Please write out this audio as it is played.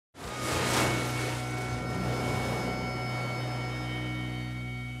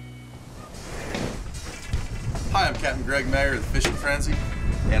Captain Greg Mayer of the Fishing Frenzy,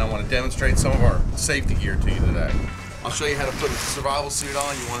 and I want to demonstrate some of our safety gear to you today. I'll show you how to put a survival suit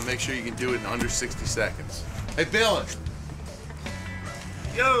on. You want to make sure you can do it in under 60 seconds. Hey, Billy.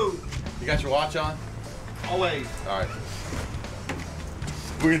 Yo! You got your watch on? Always. All right.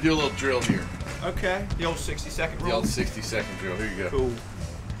 We're going to do a little drill here. Okay. The old 60-second rule? The old 60-second drill. Here you go. Cool.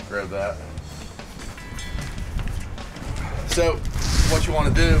 Grab that. So, what you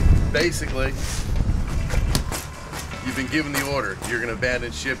want to do, basically, you've been given the order. You're going to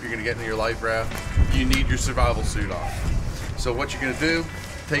abandon ship, you're going to get into your life raft. You need your survival suit on. So what you're going to do,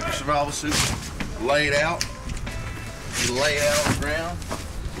 take your survival suit, lay it out. You lay it out on the ground,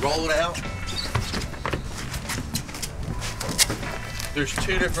 roll it out. There's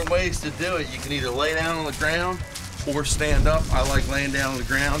two different ways to do it. You can either lay down on the ground or stand up. I like laying down on the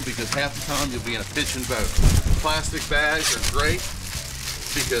ground because half the time you'll be in a pitching boat. Plastic bags are great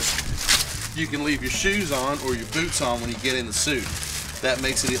because you can leave your shoes on or your boots on when you get in the suit. That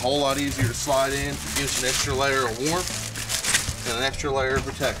makes it a whole lot easier to slide in. It gives you an extra layer of warmth and an extra layer of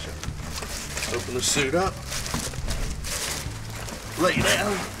protection. Open the suit up, lay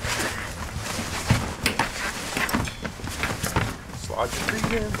down, slide your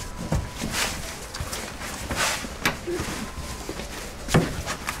feet in.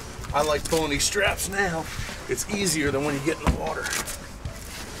 I like pulling these straps now. It's easier than when you get in the water.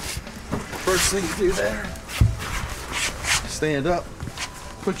 First thing you do there, stand up,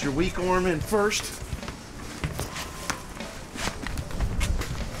 put your weak arm in first.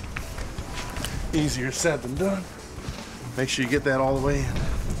 Easier said than done. Make sure you get that all the way in.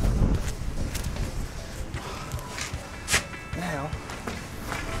 Now,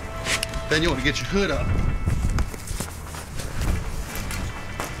 then you want to get your hood up.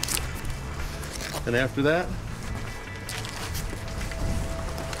 And after that,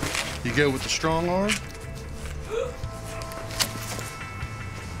 you go with the strong arm.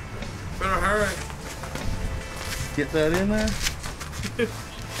 Better hurry. Get that in there.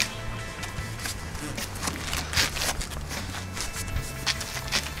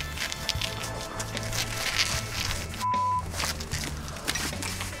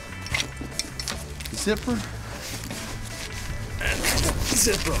 Zipper. And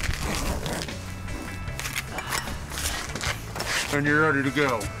zipper. And you're ready to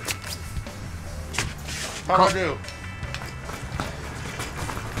go. How'd I do?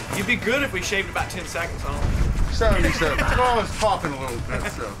 You'd be good if we shaved about 10 seconds on them. 77. Oh, it's popping a little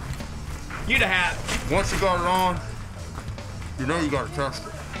bit, so. You'd have had. Once you got it on, you know you got to test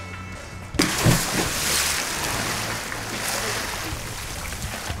it.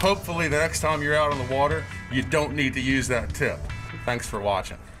 Hopefully the next time you're out on the water, you don't need to use that tip. Thanks for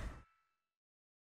watching.